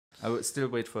I would still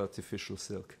wait for artificial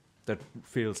silk. That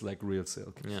feels like real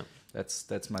silk. Yeah.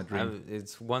 That's my dream.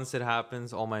 It's once it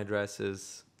happens, all my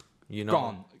dresses, you know,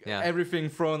 Gone. Yeah. Everything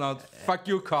thrown out. Fuck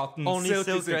you, cotton. Only silk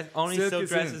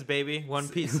dresses, in. baby. One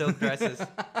piece silk dresses.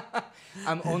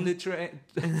 I'm only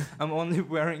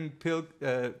wearing silk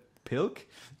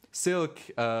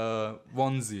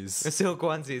onesies. Silk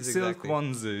onesies, Silk exactly.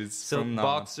 onesies. Silk from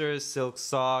boxers, silk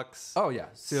socks. Oh yeah,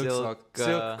 silk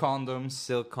condoms.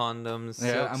 Silk condoms.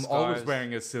 Yeah, silk I'm scarves. always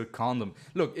wearing a silk condom.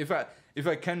 Look, if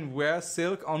I can wear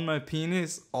silk on my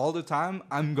penis all the time,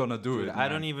 I'm gonna do Dude, it. I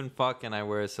don't even fuck and I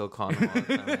wear a silk condom all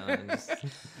the time. Man.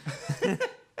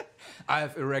 I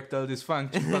have erectile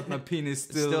dysfunction, but my penis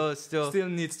still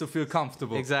needs to feel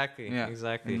comfortable. Exactly. Yeah.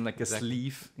 Exactly. And like a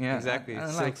sleeve. Yeah. Exactly.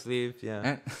 And Silk sleeve. Yeah.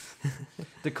 And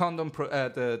the condom,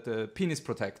 the penis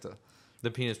protector.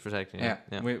 The penis protector. Yeah.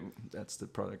 That's the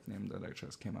product name that I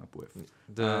just came up with.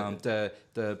 The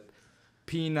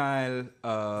penile.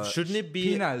 Shouldn't it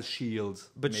be penile shield?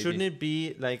 But maybe. Shouldn't it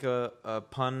be like a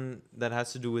pun that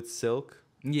has to do with silk?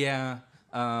 Yeah.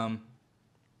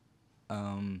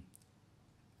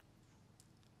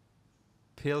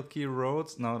 Pilky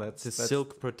roads? No, that's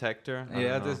silk protector.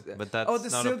 But that's the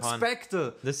not silk a pun.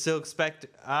 spectre. The silk spectre.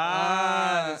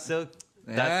 The silk.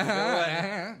 That's the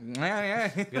good one.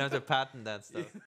 Yeah. You're gonna have to patent that stuff.